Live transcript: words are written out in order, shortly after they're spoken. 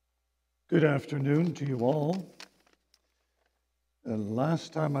Good afternoon to you all.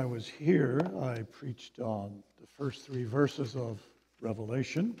 Last time I was here, I preached on the first 3 verses of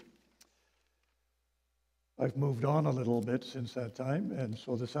Revelation. I've moved on a little bit since that time, and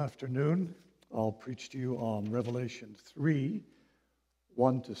so this afternoon I'll preach to you on Revelation 3,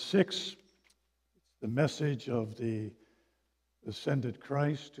 1 to 6. It's the message of the ascended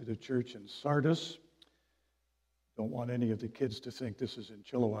Christ to the church in Sardis. Don't want any of the kids to think this is in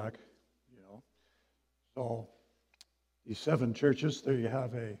Chilliwack. So these 7 churches, there you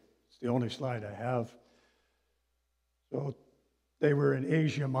have it's the only slide I have. So they were in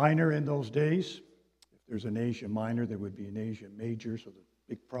Asia Minor in those days. If there's an Asia Minor, there would be an Asia Major, so the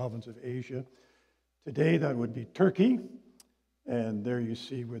big province of Asia. Today that would be Turkey, and there you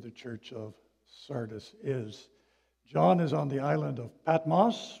see where the church of Sardis is. John is on the island of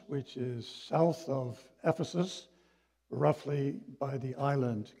Patmos, which is south of Ephesus, roughly by the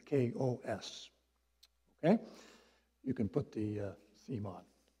island Kos. Okay? You can put the theme on.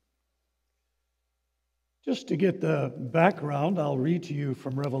 Just to get the background, I'll read to you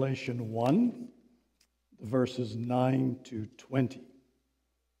from Revelation 1, verses 9 to 20.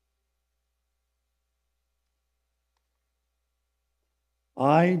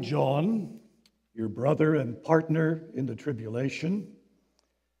 I, John, your brother and partner in the tribulation,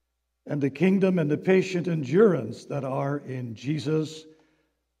 and the kingdom and the patient endurance that are in Jesus,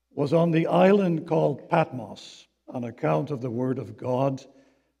 was on the island called Patmos on account of the word of God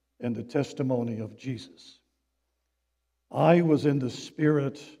and the testimony of Jesus. I was in the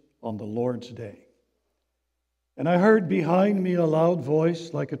Spirit on the Lord's day, and I heard behind me a loud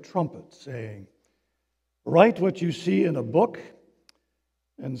voice like a trumpet saying, "Write what you see in a book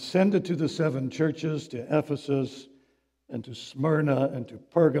and send it to the 7 churches, to Ephesus and to Smyrna and to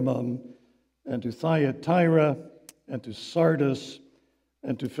Pergamum and to Thyatira and to Sardis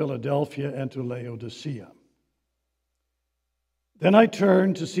and to Philadelphia and to Laodicea." Then I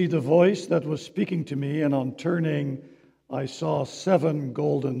turned to see the voice that was speaking to me, and on turning, I saw 7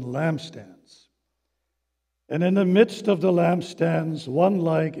 golden lampstands. And in the midst of the lampstands, one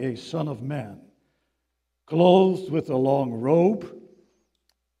like a son of man, clothed with a long robe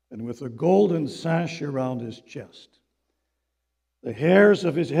and with a golden sash around his chest. The hairs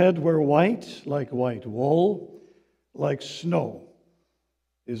of his head were white, like white wool, like snow.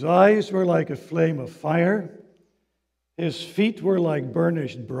 His eyes were like a flame of fire. His feet were like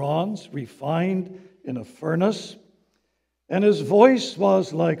burnished bronze, refined in a furnace. And his voice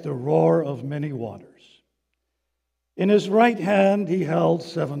was like the roar of many waters. In his right hand he held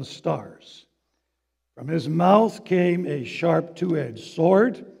 7 stars. From his mouth came a sharp 2-edged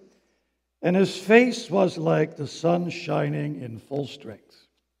sword, and his face was like the sun shining in full strength.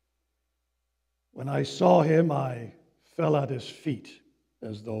 When I saw him, I fell at his feet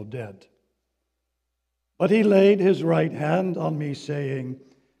as though dead. But he laid his right hand on me, saying,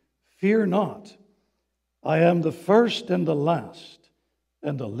 "Fear not, I am the first and the last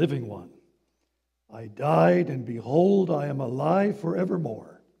and the living one. I died, and behold, I am alive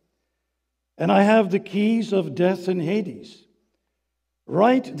forevermore. And I have the keys of death and Hades.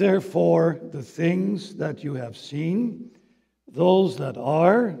 Write therefore the things that you have seen, those that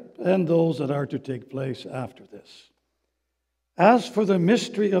are, and those that are to take place after this. As for the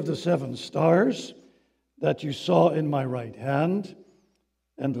mystery of the 7 stars that you saw in my right hand,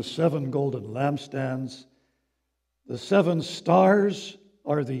 and the 7 golden lampstands, the 7 stars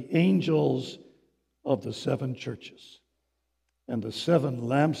are the angels of the 7 churches, and the 7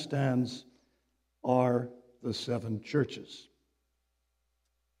 lampstands are the 7 churches."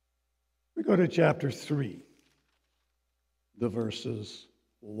 We go to chapter 3, the verses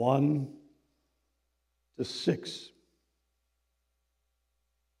 1 to 6.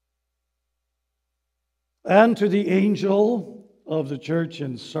 "And to the angel of the church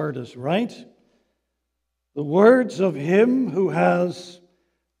in Sardis write, the words of him who has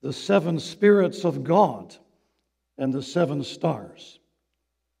the 7 spirits of God and the 7 stars.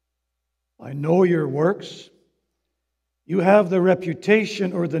 I know your works. You have the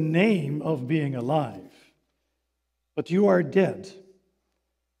reputation or the name of being alive, but you are dead.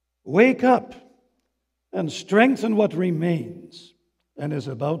 Wake up and strengthen what remains and is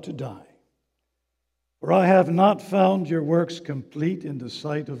about to die. For I have not found your works complete in the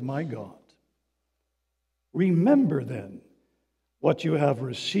sight of my God. Remember then what you have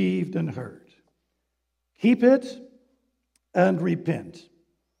received and heard. Keep it and repent.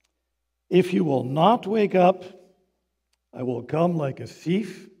 If you will not wake up, I will come like a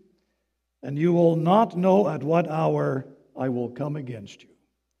thief, and you will not know at what hour I will come against you.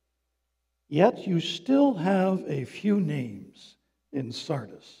 Yet you still have a few names in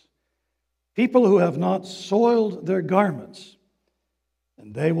Sardis, people who have not soiled their garments,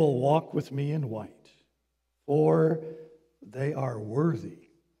 and they will walk with me in white, for they are worthy.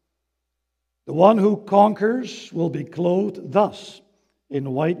 The one who conquers will be clothed thus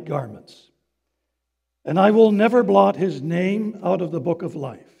in white garments, and I will never blot his name out of the book of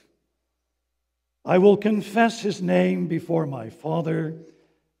life. I will confess his name before my Father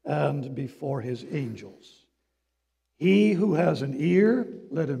and before his angels. He who has an ear,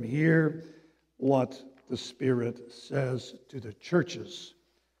 let him hear what the Spirit says to the churches.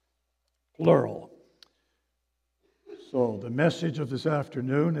 Plural. So the message of this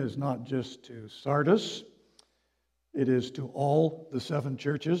afternoon is not just to Sardis, it is to all the 7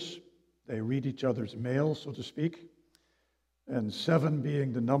 churches. They read each other's mail, so to speak. And 7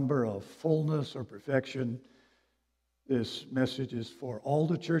 being the number of fullness or perfection, this message is for all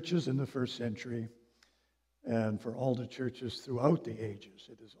the churches in the first century and for all the churches throughout the ages.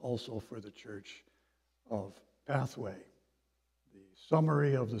 It is also for the church of Pathway. The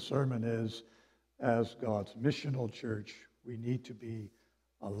summary of the sermon is, as God's missional church, we need to be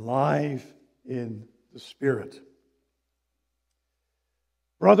alive in the Spirit.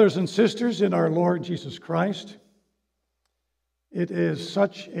 Brothers and sisters in our Lord Jesus Christ, it is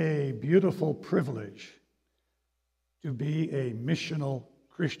such a beautiful privilege to be a missional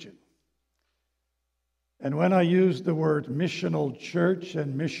Christian. And when I use the word missional church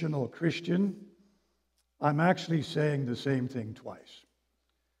and missional Christian, I'm actually saying the same thing twice.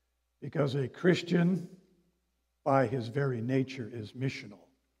 Because a Christian, by his very nature, is missional.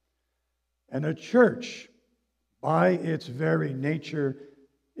 And a church, by its very nature,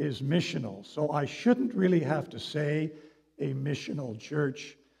 is missional. So I shouldn't really have to say a missional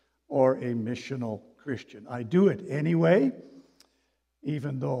church or a missional Christian. I do it anyway,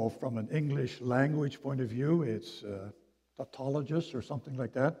 even though from an English language point of view, it's tautologous or something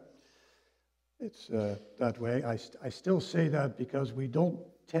like that. It's that way. I still say that because we don't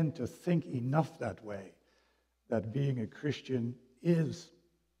tend to think enough that way, that being a Christian is,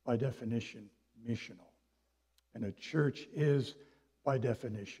 by definition, missional. And a church is, by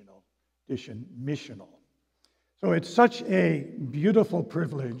definition, missional. So it's such a beautiful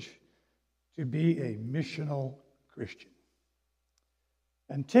privilege to be a missional Christian.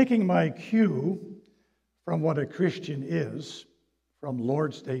 And taking my cue from what a Christian is, from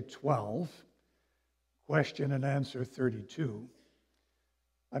Lord's Day 12, question and answer 32,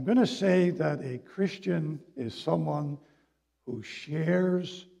 I'm going to say that a Christian is someone who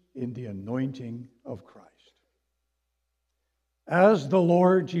shares in the anointing of Christ. As the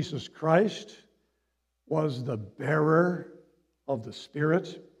Lord Jesus Christ was the bearer of the Spirit,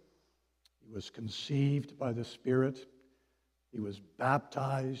 he was conceived by the Spirit, he was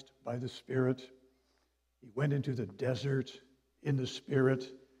baptized by the Spirit, he went into the desert in the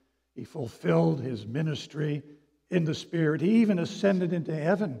Spirit, he fulfilled his ministry in the Spirit, he even ascended into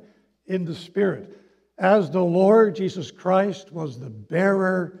heaven in the Spirit. As the Lord Jesus Christ was the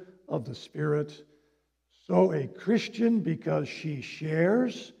bearer of the Spirit, so a Christian, because she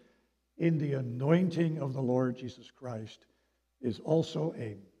shares in the anointing of the Lord Jesus Christ, is also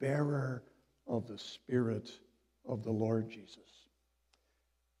a bearer of the Spirit of the Lord Jesus.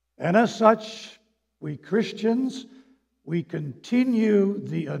 And as such, we Christians, we continue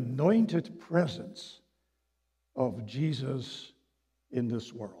the anointed presence of Jesus in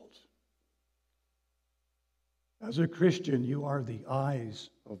this world. As a Christian, you are the eyes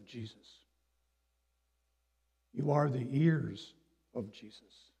of Jesus. You are the ears of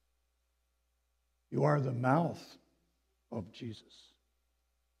Jesus. You are the mouth of Jesus.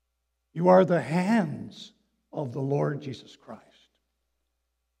 You are the hands of the Lord Jesus Christ.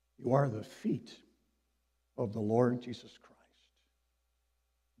 You are the feet of the Lord Jesus Christ.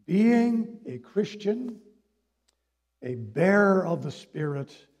 Being a Christian, a bearer of the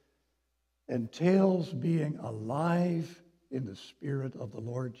Spirit, entails being alive in the Spirit of the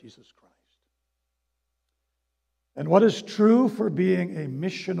Lord Jesus Christ. And what is true for being a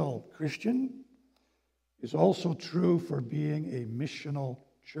missional Christian is also true for being a missional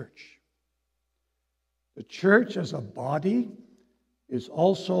church. The church as a body is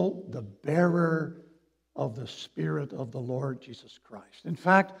also the bearer of the Spirit of the Lord Jesus Christ. In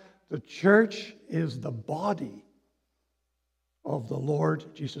fact, the church is the body of the Lord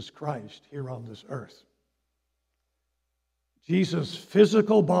Jesus Christ here on this earth. Jesus'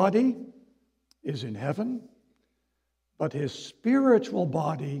 physical body is in heaven, but his spiritual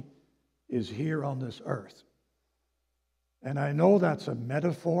body is here on this earth. And I know that's a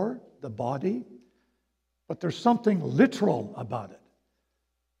metaphor, the body, but there's something literal about it.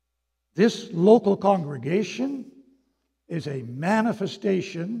 This local congregation is a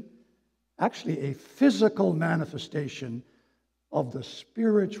manifestation actually a physical manifestation of the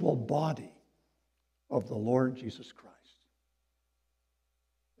spiritual body of the Lord Jesus Christ.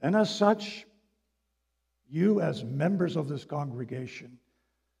 And as such, you as members of this congregation,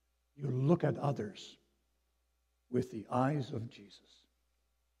 you look at others with the eyes of Jesus.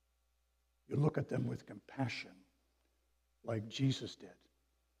 You look at them with compassion, like Jesus did.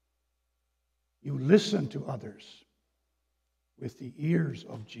 You listen to others with the ears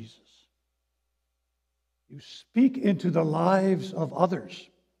of Jesus. You speak into the lives of others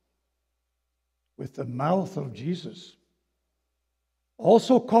with the mouth of Jesus,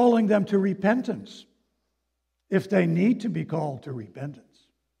 also calling them to repentance if they need to be called to repentance.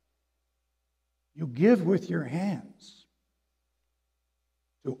 You give with your hands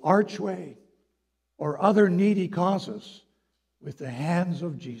to Archway or other needy causes with the hands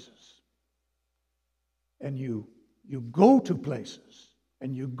of Jesus. And you go to places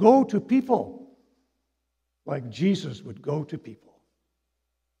and you go to people like Jesus would go to people,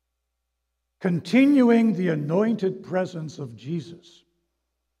 continuing the anointed presence of Jesus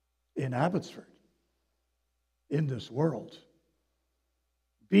in Abbotsford, in this world,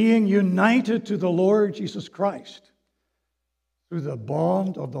 being united to the Lord Jesus Christ through the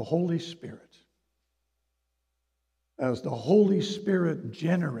bond of the Holy Spirit. As the Holy Spirit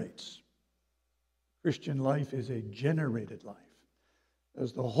generates, Christian life is a generated life.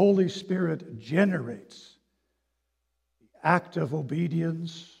 As the Holy Spirit generates the act of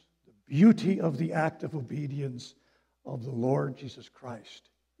obedience, the beauty of the act of obedience of the Lord Jesus Christ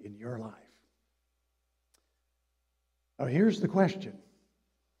in your life. Now here's the question.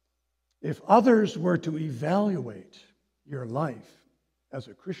 If others were to evaluate your life as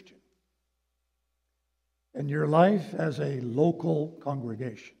a Christian and your life as a local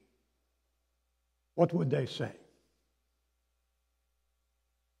congregation, what would they say?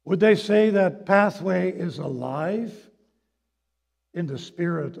 Would they say that Pathway is alive in the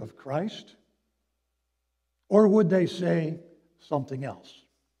Spirit of Christ? Or would they say something else?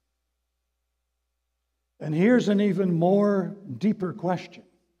 And here's an even more deeper question.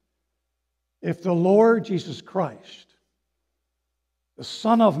 If the Lord Jesus Christ, the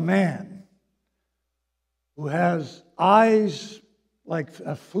Son of Man, who has eyes like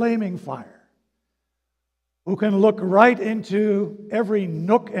a flaming fire, who can look right into every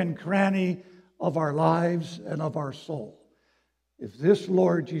nook and cranny of our lives and of our soul, if this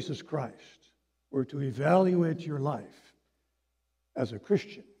Lord Jesus Christ were to evaluate your life as a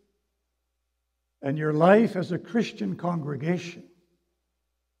Christian and your life as a Christian congregation,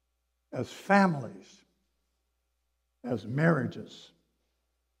 as families, as marriages,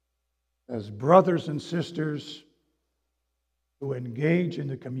 as brothers and sisters who engage in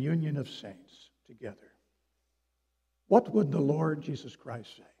the communion of saints together, what would the Lord Jesus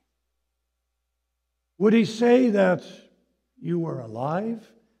Christ say? Would he say that you are alive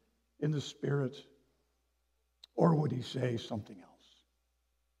in the Spirit, or would he say something else?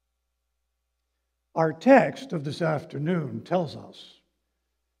 Our text of this afternoon tells us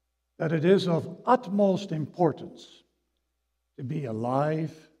that it is of utmost importance to be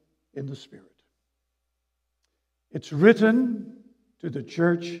alive in the Spirit. It's written to the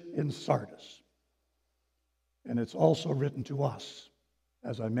church in Sardis. And it's also written to us,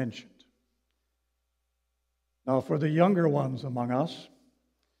 as I mentioned. Now, for the younger ones among us,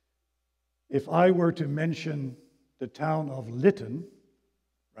 if I were to mention the town of Lytton,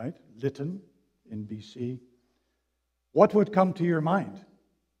 right? Lytton in BC, what would come to your mind?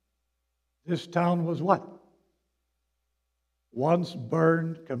 This town was what? Once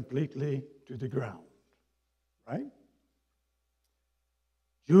burned completely to the ground, right?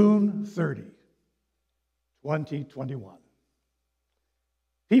 June 30. 2021.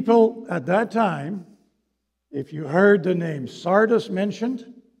 People at that time, if you heard the name Sardis mentioned,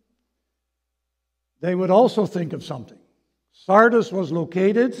 they would also think of something. Sardis was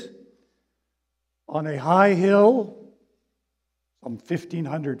located on a high hill, some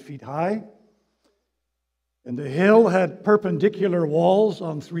 1,500 feet high, and the hill had perpendicular walls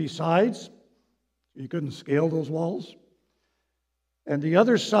on three sides. You couldn't scale those walls. And the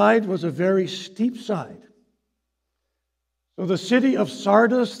other side was a very steep side. So the city of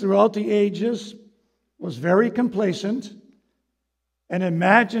Sardis throughout the ages was very complacent and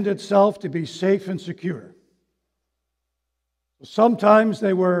imagined itself to be safe and secure. Sometimes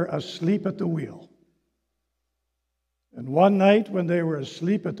they were asleep at the wheel. And one night when they were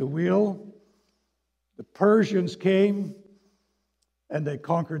asleep at the wheel, the Persians came and they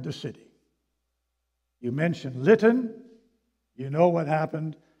conquered the city. You mentioned Lytton, you know what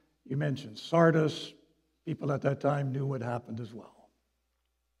happened. You mentioned Sardis, people at that time knew what happened as well.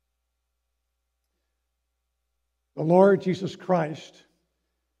 the Lord Jesus Christ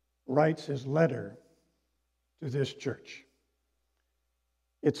writes his letter to this church.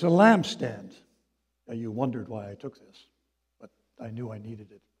 It's a lampstand. Now, you wondered why I took this, but I knew I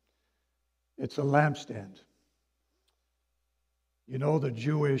needed it. It's a lampstand. You know the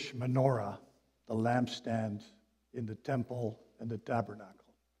Jewish menorah, the lampstand in the temple and the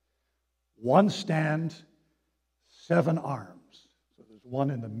tabernacle. One stand, 7 arms. So there's one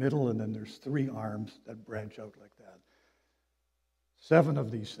in the middle, and then there's 3 arms that branch out like that. 7 of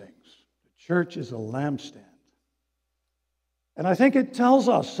these things. The church is a lampstand. And I think it tells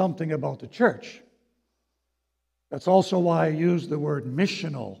us something about the church. That's also why I use the word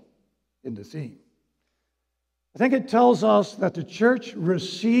missional in the theme. I think it tells us that the church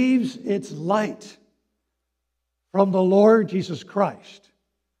receives its light from the Lord Jesus Christ,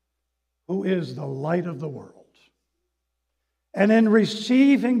 who is the light of the world. And in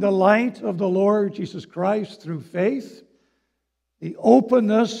receiving the light of the Lord Jesus Christ through faith, the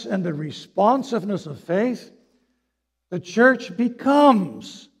openness and the responsiveness of faith, the church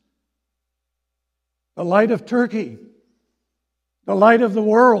becomes the light of Turkey, the light of the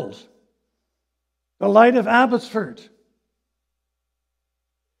world, the light of Abbotsford.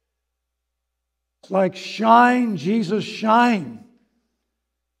 It's like shine, Jesus, shine.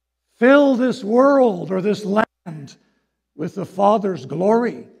 Fill this world or this land with the Father's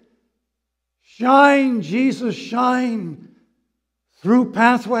glory. Shine, Jesus, shine through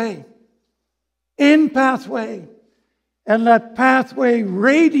Pathway, in Pathway, and let Pathway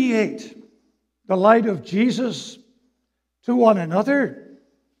radiate the light of Jesus to one another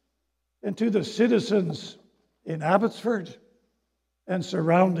and to the citizens in Abbotsford and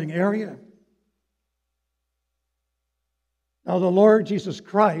surrounding area. Now, the Lord Jesus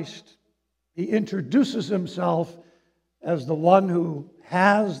Christ, he introduces himself as the one who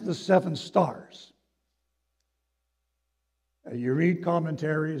has the 7 stars. You read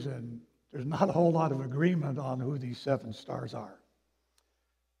commentaries, and there's not a whole lot of agreement on who these 7 stars are.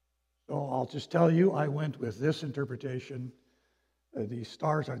 So I'll just tell you, I went with this interpretation. The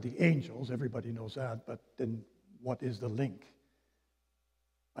stars are the angels, everybody knows that, but then what is the link?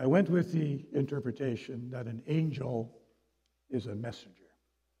 I went with the interpretation that an angel is a messenger.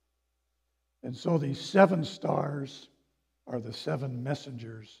 And so these 7 stars are the 7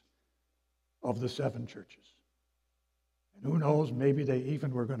 messengers of the 7 churches. And who knows, maybe they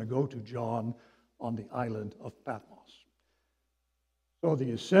even were going to go to John on the island of Patmos. So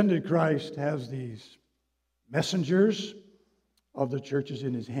the ascended Christ has these messengers of the churches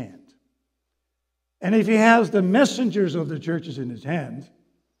in his hand. And if he has the messengers of the churches in his hand,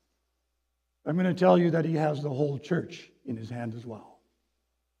 I'm going to tell you that he has the whole church in his hand as well.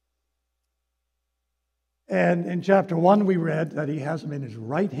 And in chapter 1, we read that he has them in his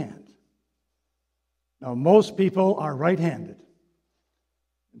right hand. Now, most people are right-handed.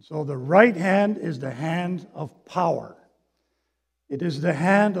 And so the right hand is the hand of power. It is the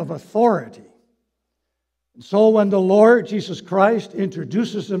hand of authority. And so when the Lord Jesus Christ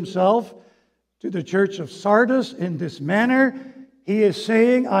introduces himself to the church of Sardis in this manner, he is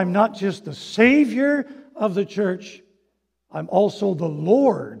saying, I'm not just the Savior of the church, I'm also the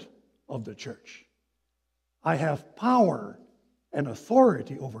Lord of the church. I have power and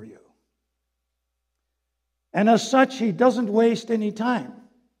authority over you. And as such, he doesn't waste any time.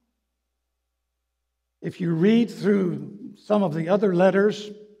 If you read through some of the other letters,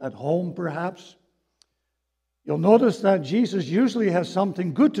 at home perhaps, you'll notice that Jesus usually has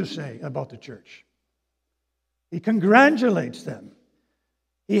something good to say about the church. He congratulates them.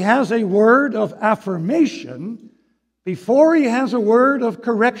 He has a word of affirmation before he has a word of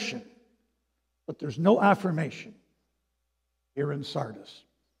correction. But there's no affirmation here in Sardis.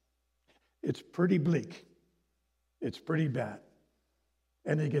 It's pretty bleak. It's pretty bad.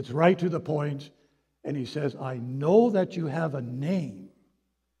 And he gets right to the point, and he says, I know that you have a name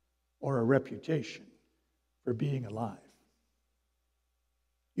or a reputation for being alive.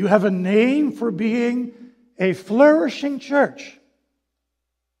 You have a name for being a flourishing church.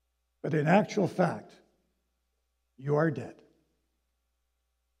 But in actual fact, you are dead.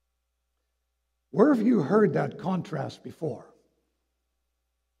 Where have you heard that contrast before?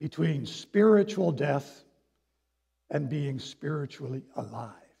 Between spiritual death and being spiritually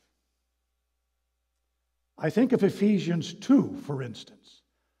alive. I think of Ephesians 2, for instance.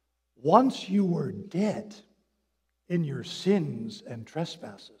 Once you were dead in your sins and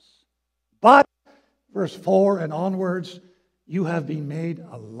trespasses, but, verse 4 and onwards, you have been made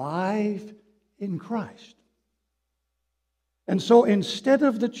alive in Christ. And so instead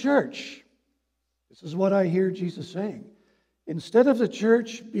of the church, this is what I hear Jesus saying, instead of the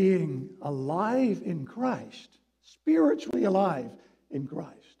church being alive in Christ, spiritually alive in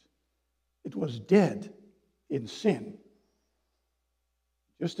Christ. It was dead in sin.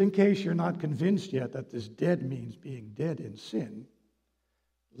 Just in case you're not convinced yet that this dead means being dead in sin,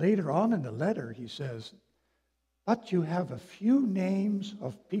 later on in the letter he says, but you have a few names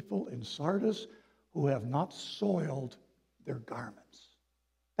of people in Sardis who have not soiled their garments.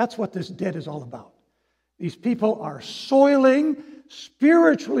 That's what this dead is all about. These people are spiritually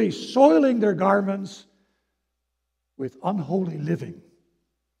soiling their garments with unholy living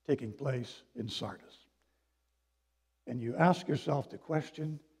taking place in Sardis. And you ask yourself the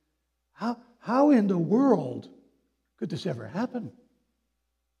question, how in the world could this ever happen?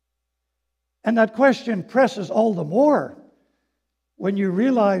 And that question presses all the more when you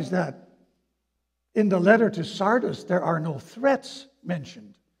realize that in the letter to Sardis there are no threats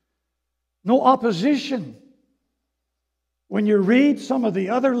mentioned, no opposition. When you read some of the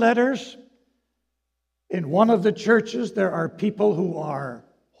other letters, in one of the churches there are people who are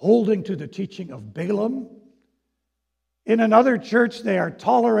holding to the teaching of Balaam. In another church they are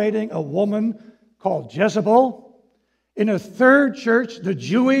tolerating a woman called Jezebel. In a third church,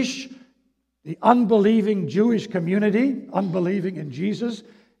 the unbelieving Jewish community, unbelieving in Jesus,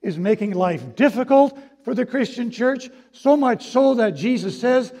 is making life difficult for the Christian church, so much so that Jesus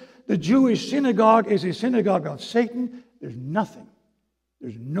says the Jewish synagogue is a synagogue of Satan. There's nothing.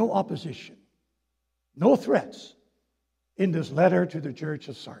 There's no opposition, no threats in this letter to the church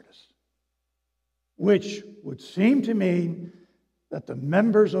of Sardis, which would seem to mean that the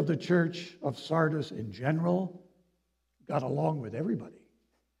members of the church of Sardis in general got along with everybody.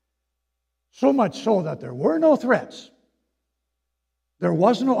 So much so that there were no threats. There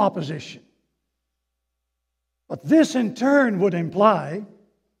was no opposition. But this in turn would imply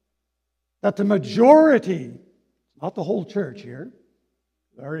that the majority, not the whole church here,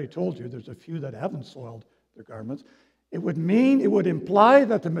 I already told you there's a few that haven't soiled their garments. It would imply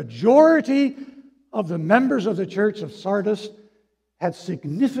that the majority of the members of the church of Sardis had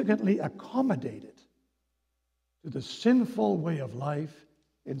significantly accommodated to the sinful way of life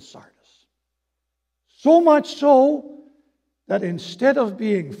in Sardis. So much so that instead of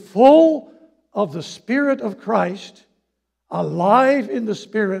being full of the Spirit of Christ, alive in the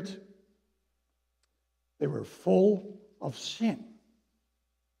Spirit, they were full of sin.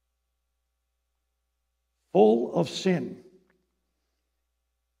 Full of sin.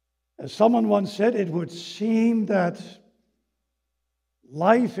 As someone once said, it would seem that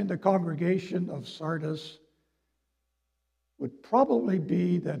life in the congregation of Sardis would probably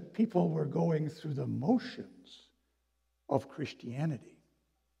be that people were going through the motions of Christianity.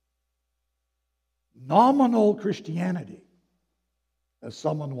 Nominal Christianity, as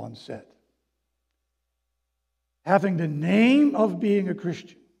someone once said. Having the name of being a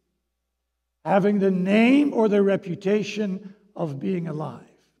Christian, having the name or the reputation of being alive,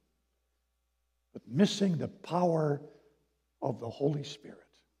 but missing the power of the Holy Spirit.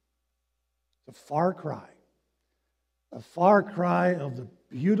 It's a far cry of the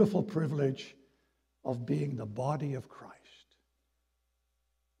beautiful privilege of being the body of Christ,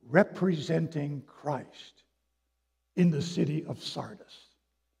 representing Christ in the city of Sardis,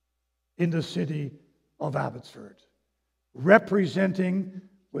 in the city of Abbotsford, representing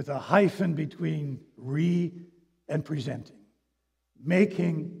with a hyphen between re and presenting,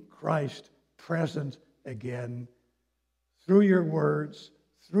 making Christ present again through your words,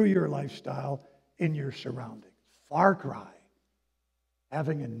 through your lifestyle, in your surroundings. Far cry,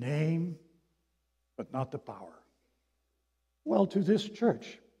 having a name, but not the power. Well, to this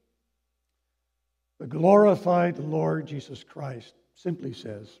church, the glorified Lord Jesus Christ simply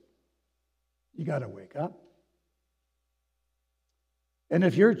says, you got to wake up. And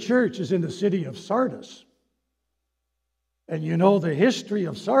if your church is in the city of Sardis, and you know the history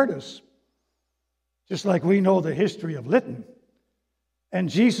of Sardis, just like we know the history of Lytton, and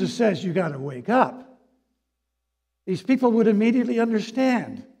Jesus says you got to wake up, these people would immediately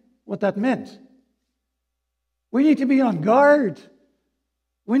understand what that meant. We need to be on guard.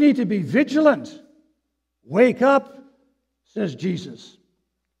 We need to be vigilant. Wake up, says Jesus,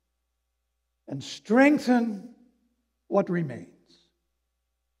 and strengthen what remains.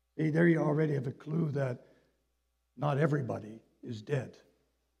 See, there you already have a clue that not everybody is dead.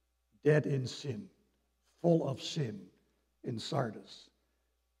 Dead in sin, full of sin in Sardis.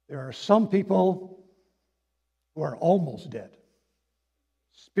 There are some people who are almost dead,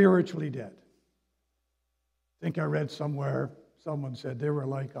 spiritually dead. I think I read somewhere, someone said they were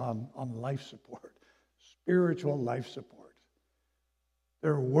like on life support, spiritual life support.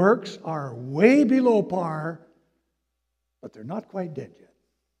 Their works are way below par, but they're not quite dead yet.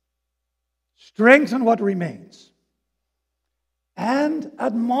 Strengthen what remains. and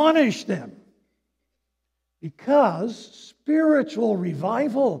admonish them. Because spiritual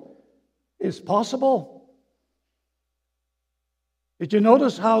revival is possible. Did you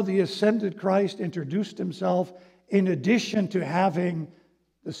notice how the ascended Christ introduced himself in addition to having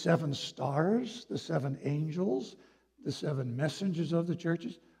the 7 stars, the 7 angels, the 7 messengers of the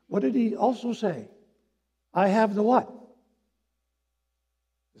churches? What did he also say? I have the what?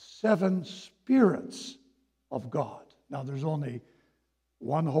 The 7 spirits of God. Now there's only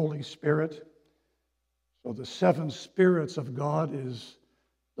one Holy Spirit. So the 7 spirits of God is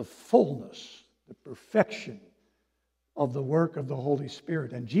the fullness, the perfection of the work of the Holy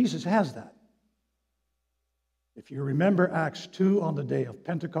Spirit. And Jesus has that. If you remember Acts 2 on the day of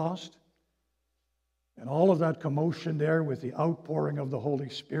Pentecost, and all of that commotion there with the outpouring of the Holy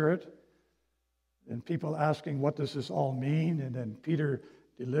Spirit, and people asking, what does this all mean? And then Peter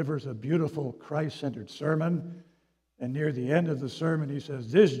delivers a beautiful Christ-centered sermon. And near the end of the sermon, he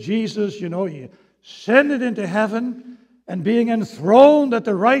says, this Jesus, he ascended into heaven, and being enthroned at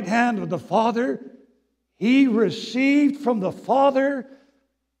the right hand of the Father, he received from the Father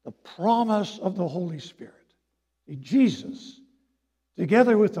the promise of the Holy Spirit. Jesus,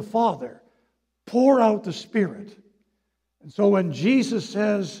 together with the Father, pour out the Spirit. And so when Jesus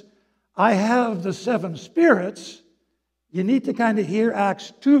says, I have the 7 spirits, you need to kind of hear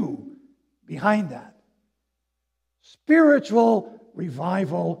Acts 2 behind that. Spiritual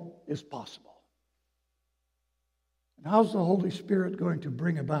revival is possible. And how's the Holy Spirit going to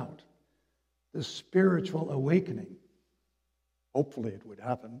bring about this spiritual awakening? Hopefully it would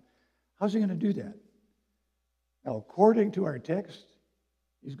happen. How's he going to do that? Now, according to our text,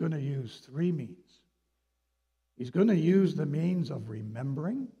 he's going to use 3 means. He's going to use the means of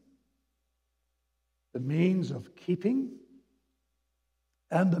remembering, the means of keeping,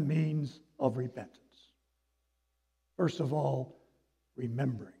 and the means of repentance. First of all,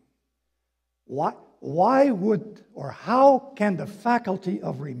 remembering. Why would, or how can the faculty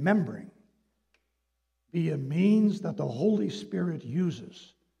of remembering be a means that the Holy Spirit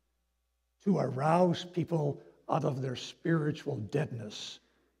uses to arouse people out of their spiritual deadness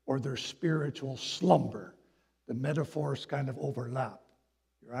or their spiritual slumber? The metaphors kind of overlap.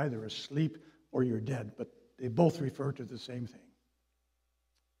 You're either asleep or you're dead, but they both refer to the same thing.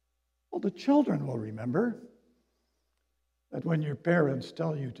 Well, the children will remember that when your parents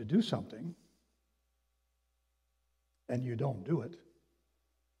tell you to do something and you don't do it,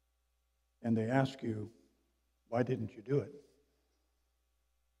 and they ask you, why didn't you do it?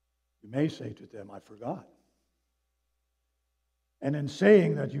 You may say to them, I forgot. And in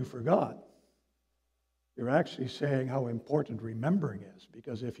saying that you forgot, you're actually saying how important remembering is,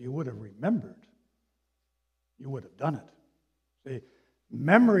 because if you would have remembered, you would have done it. See,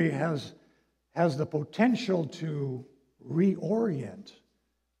 memory has the potential to reorient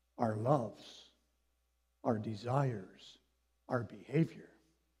our loves, our desires, our behavior.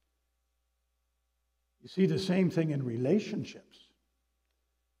 You see the same thing in relationships.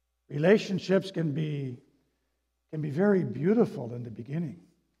 Relationships can be very beautiful in the beginning.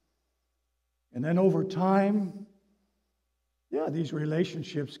 And then over time, these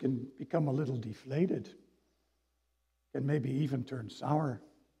relationships can become a little deflated, can maybe even turn sour.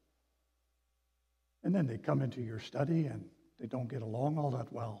 And then they come into your study and they don't get along all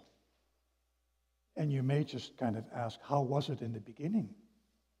that well. And you may just kind of ask, how was it in the beginning?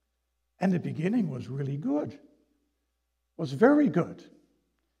 And the beginning was really good, was very good.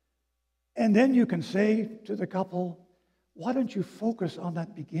 And then you can say to the couple, why don't you focus on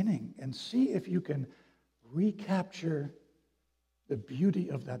that beginning and see if you can recapture the beauty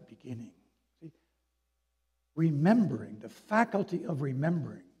of that beginning. See, remembering, the faculty of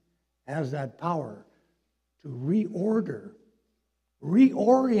remembering has that power to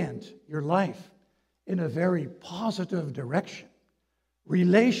reorient your life in a very positive direction.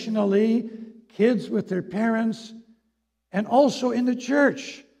 Relationally, kids with their parents, and also in the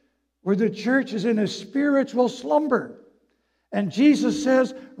church, where the church is in a spiritual slumber. And Jesus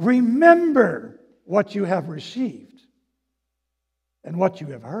says, remember what you have received and what you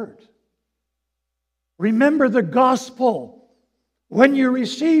have heard. Remember the gospel when you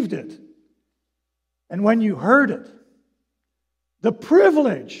received it and when you heard it. The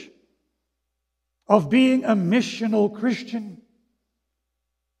privilege of being a missional Christian.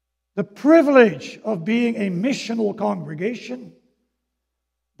 The privilege of being a missional congregation.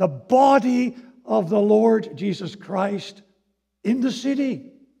 The body of the Lord Jesus Christ in the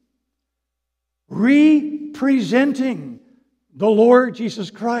city. Representing the Lord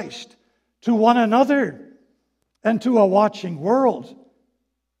Jesus Christ to one another and to a watching world.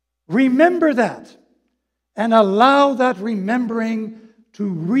 Remember that. and allow that remembering to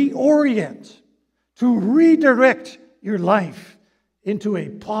reorient, to redirect your life into a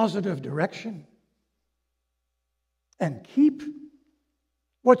positive direction. And keep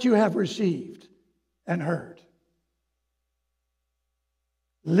what you have received and heard.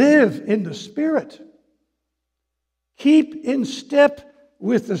 Live in the Spirit. Keep in step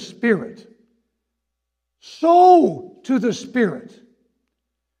with the Spirit. Sow to the Spirit.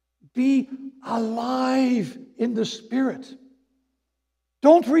 Be alive in the Spirit.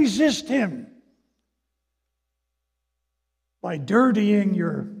 Don't resist Him by dirtying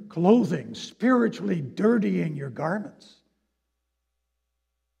your clothing, spiritually dirtying your garments.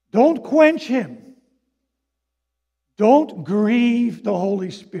 Don't quench Him. Don't grieve the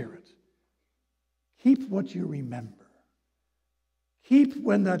Holy Spirit. Keep what you remember. Keep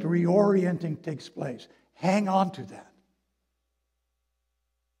when that reorienting takes place. Hang on to that.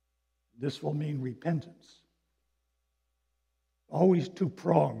 This will mean repentance. Always two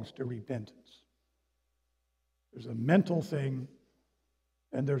prongs to repentance. There's a mental thing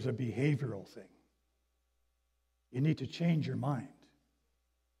and there's a behavioral thing. You need to change your mind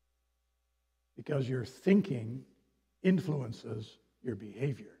because your thinking influences your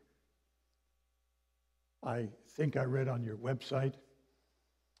behavior. I think I read on your website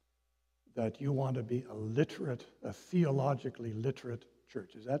that you want to be a theologically literate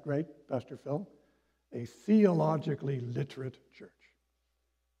church. Is that right, Pastor Phil? A theologically literate church.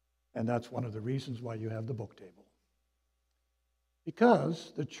 And that's one of the reasons why you have the book table.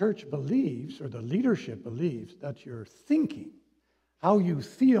 Because the church believes, or the leadership believes, that your thinking, how you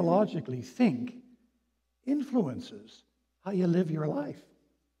theologically think, influences how you live your life.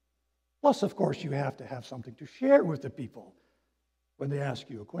 Plus, of course, you have to have something to share with the people when they ask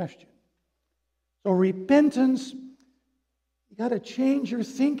you a question. So repentance, you got to change your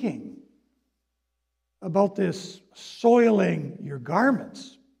thinking about this soiling your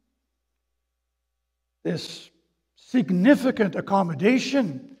garments, this significant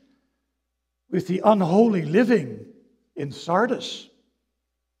accommodation with the unholy living in Sardis,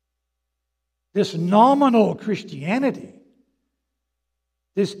 this nominal Christianity,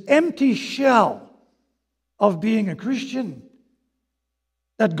 this empty shell of being a Christian,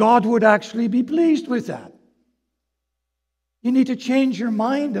 that God would actually be pleased with that. You need to change your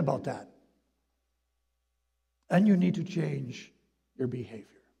mind about that. And you need to change your behavior.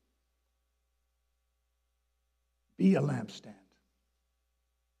 Be a lampstand.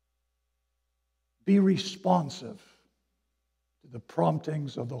 Be responsive to the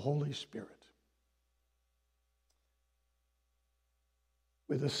promptings of the Holy Spirit.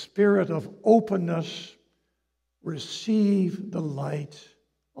 With a spirit of openness, receive the light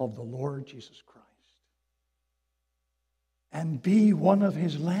of the Lord Jesus Christ. And be one of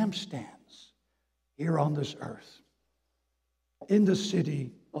His lampstands here on this earth, in the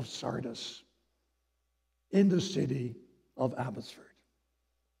city of Sardis, in the city of Abbotsford.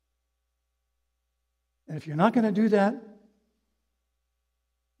 And if you're not going to do that,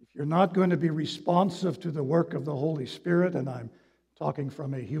 if you're not going to be responsive to the work of the Holy Spirit, and I'm talking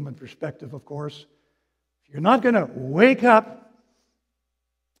from a human perspective, of course, if you're not going to wake up,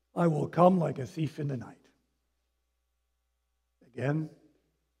 I will come like a thief in the night. Again,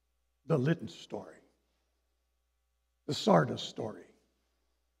 the Lytton story, the Sardis story.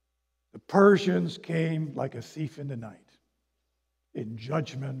 The Persians came like a thief in the night in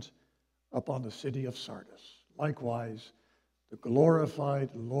judgment upon the city of Sardis. Likewise, the glorified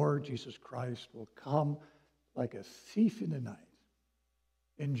Lord Jesus Christ will come like a thief in the night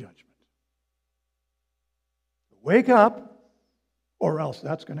in judgment. Wake up, or else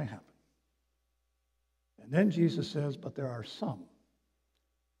that's going to happen. And then Jesus says, but there are some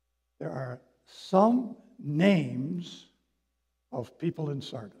names of people in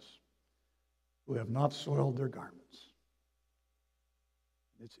Sardis who have not soiled their garments.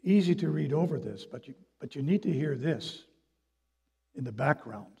 It's easy to read over this, but you need to hear this in the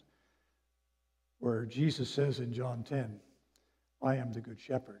background, where Jesus says in John 10, I am the good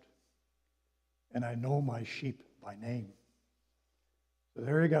shepherd, and I know my sheep by name. So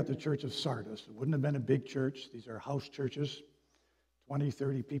there you got the church of Sardis. It wouldn't have been a big church. These are house churches, 20,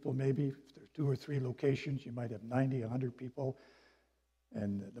 30 people maybe. If there's 2 or 3 locations, you might have 90, 100 people.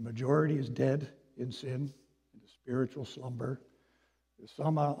 And the majority is dead in sin, in a spiritual slumber. There's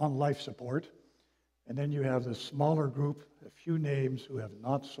some on life support. And then you have the smaller group, a few names who have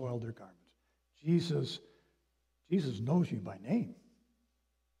not soiled their garments. Jesus knows you by name.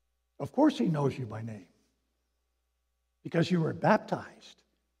 Of course He knows you by name. Because you were baptized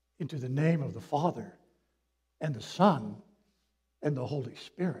into the name of the Father and the Son and the Holy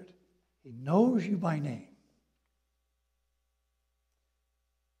Spirit. He knows you by name.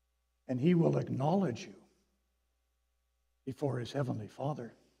 and he will acknowledge you before his heavenly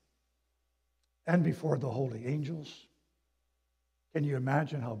Father and before the holy angels. Can you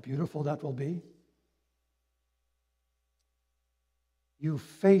imagine how beautiful that will be? You've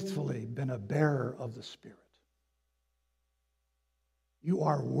faithfully been a bearer of the Spirit. You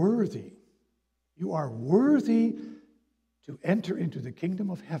are worthy. You are worthy to enter into the kingdom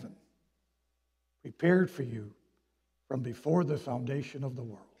of heaven, prepared for you from before the foundation of the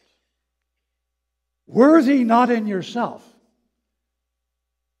world. Worthy not in yourself,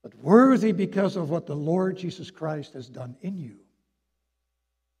 but worthy because of what the Lord Jesus Christ has done in you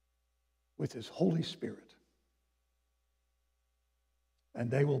with his Holy Spirit. And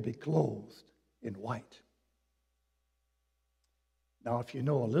they will be clothed in white. Now, if you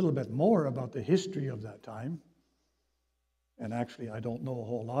know a little bit more about the history of that time, and actually I don't know a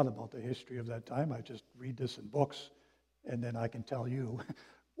whole lot about the history of that time, I just read this in books, and then I can tell you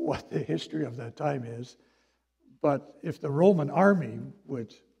what the history of that time is. But if the Roman army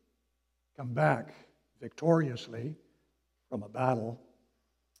would come back victoriously from a battle,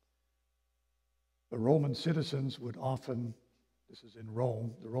 the Roman citizens would often, this is in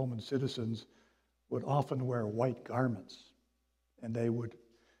Rome, the Roman citizens would often wear white garments, and they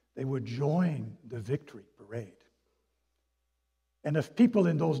would join the victory parade. And if people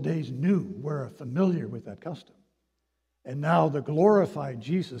in those days were familiar with that custom, and now the glorified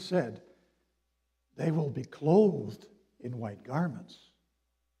Jesus said, they will be clothed in white garments,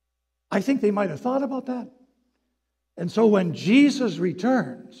 I think they might have thought about that. And so when Jesus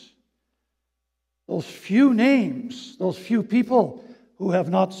returns, those few names, those few people who have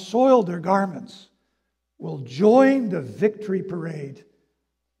not soiled their garments will join the victory parade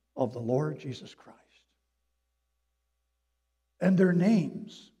of the Lord Jesus Christ. And their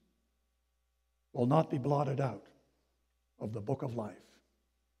names will not be blotted out of the book of life.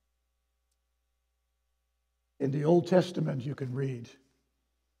 In the Old Testament, you can read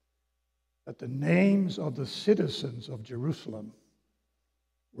that the names of the citizens of Jerusalem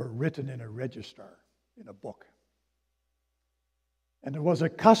were written in a register, in a book. And it was a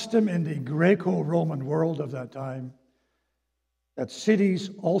custom in the Greco-Roman world of that time that cities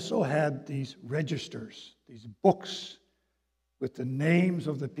also had these registers, these books with the names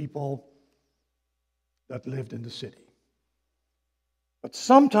of the people that lived in the city. But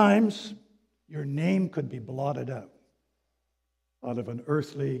sometimes your name could be blotted out of an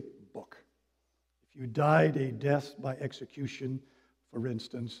earthly book. If you died a death by execution, for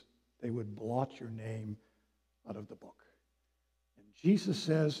instance, they would blot your name out of the book. And Jesus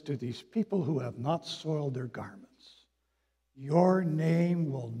says to these people who have not soiled their garments, your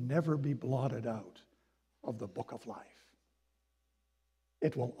name will never be blotted out of the book of life.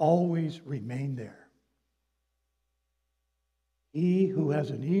 It will always remain there. He who has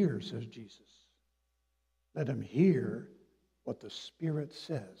an ear, says Jesus, let him hear what the Spirit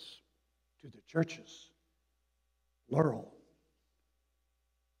says to the churches. Plural.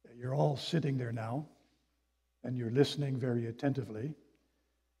 You're all sitting there now, and you're listening very attentively.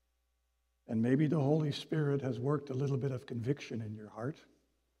 And maybe the Holy Spirit has worked a little bit of conviction in your heart.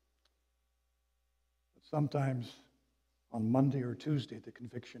 But sometimes on Monday or Tuesday, the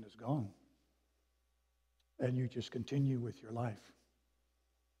conviction is gone. And you just continue with your life.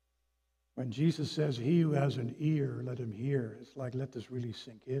 When Jesus says, he who has an ear, let him hear, it's like, let this really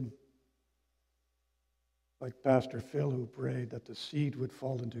sink in. Like Pastor Phil, who prayed that the seed would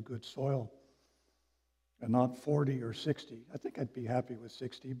fall into good soil and not 40 or 60. I think I'd be happy with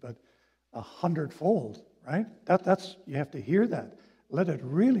 60, but 100-fold, right? That's you have to hear that. Let it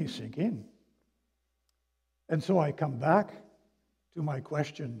really sink in. And so I come back to my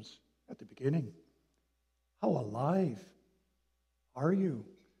questions at the beginning. How alive are you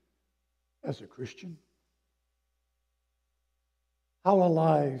as a Christian? How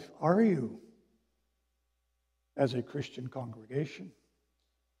alive are you as a Christian congregation?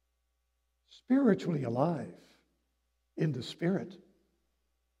 Spiritually alive in the Spirit,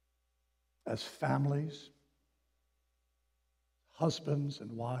 as families, husbands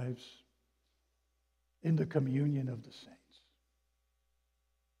and wives, in the communion of the saints.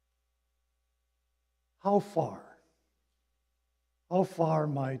 How far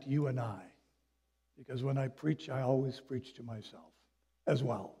might you and I, because when I preach, I always preach to myself as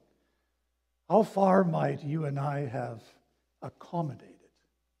well. How far might you and I have accommodated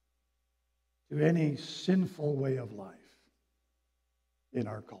to any sinful way of life in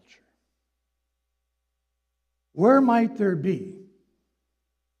our culture? Where might there be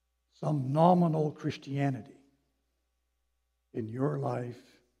some nominal Christianity in your life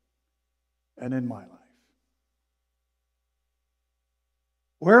and in my life?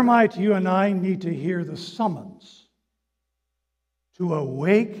 Where might you and I need to hear the summons to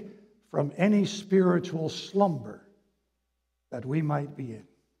awake from any spiritual slumber that we might be in?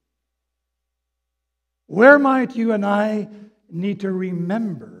 Where might you and I need to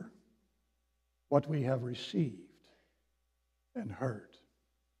remember what we have received and heard?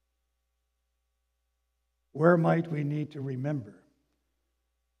 Where might we need to remember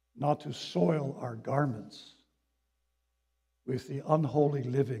not to soil our garments with the unholy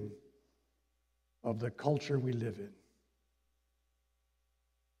living of the culture we live in?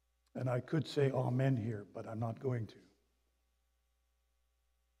 And I could say amen here, but I'm not going to.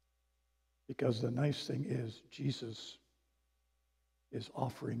 Because the nice thing is, Jesus is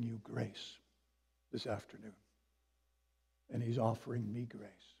offering you grace this afternoon. And he's offering me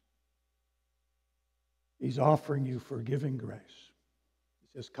grace. He's offering you forgiving grace. He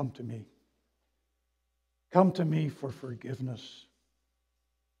says, come to me. Come to me for forgiveness,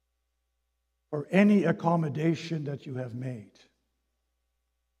 for any accommodation that you have made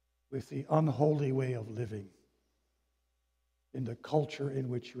with the unholy way of living in the culture in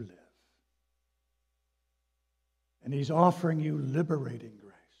which you live. And he's offering you liberating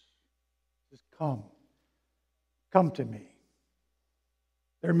grace. He says, come to me.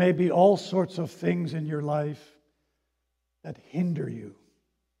 There may be all sorts of things in your life that hinder you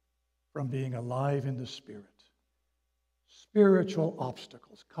from being alive in the Spirit. Spiritual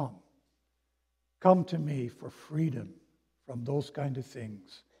obstacles. Come to me for freedom from those kind of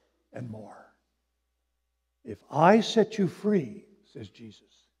things and more. If I set you free, says Jesus,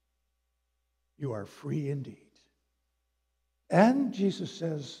 you are free indeed. And Jesus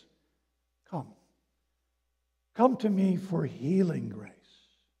says, come to me for healing grace,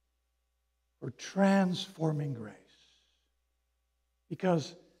 for transforming grace.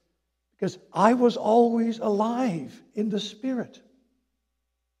 Because I was always alive in the Spirit.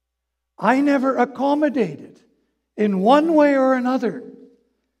 I never accommodated in one way or another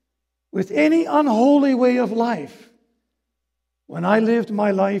with any unholy way of life when I lived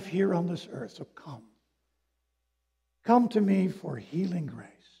my life here on this earth. So come to me for healing grace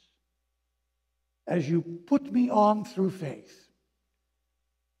as you put me on through faith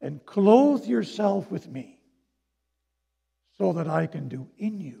and clothe yourself with me so that I can do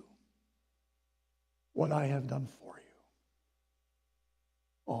in you what I have done for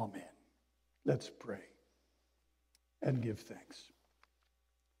you. Amen. Let's pray and give thanks.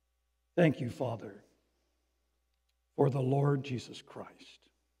 Thank you, Father, for the Lord Jesus Christ.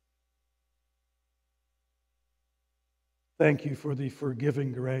 Thank you for the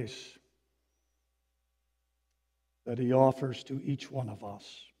forgiving grace that he offers to each one of us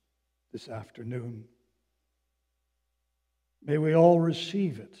this afternoon. May we all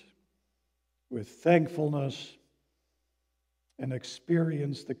receive it with thankfulness and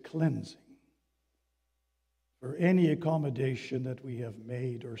experience the cleansing for any accommodation that we have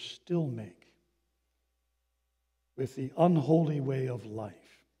made or still make with the unholy way of life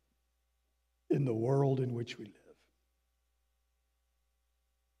in the world in which we live.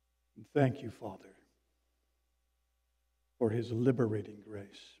 And thank you, Father, for his liberating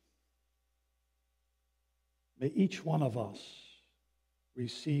grace. May each one of us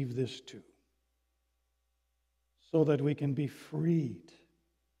receive this too, so that we can be freed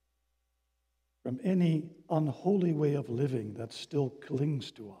from any unholy way of living that still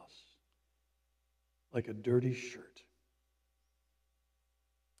clings to us like a dirty shirt.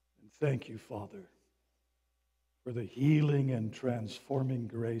 And thank you, Father, for the healing and transforming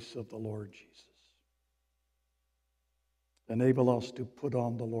grace of the Lord Jesus. Enable us to put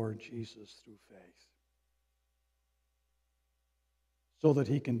on the Lord Jesus through faith, so that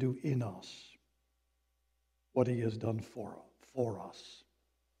he can do in us what he has done for us,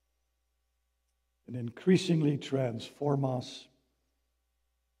 and increasingly transform us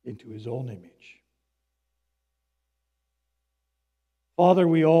into his own image. Father,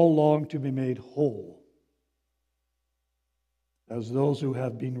 we all long to be made whole as those who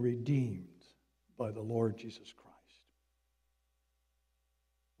have been redeemed by the Lord Jesus Christ.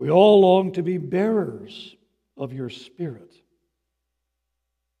 We all long to be bearers of your Spirit,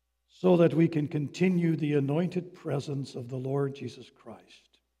 so that we can continue the anointed presence of the Lord Jesus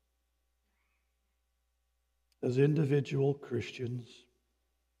Christ as individual Christians,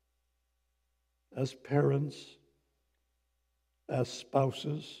 as parents, as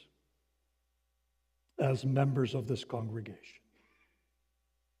spouses, as members of this congregation.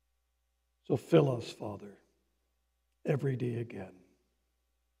 So fill us, Father, every day again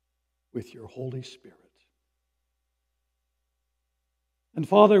with your Holy Spirit. And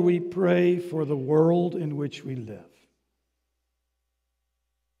Father, we pray for the world in which we live.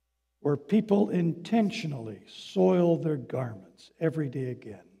 where people intentionally soil their garments every day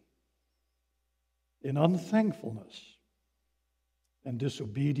again in unthankfulness and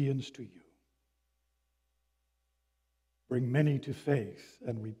disobedience to you. Bring many to faith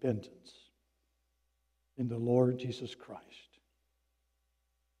and repentance in the Lord Jesus Christ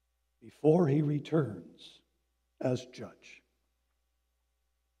before he returns as judge.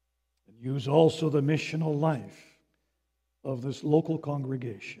 And use also the missional life of this local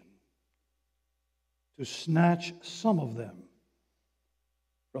congregation to snatch some of them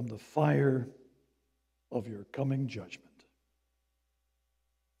from the fire of your coming judgment.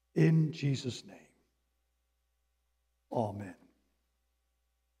 In Jesus' name, amen.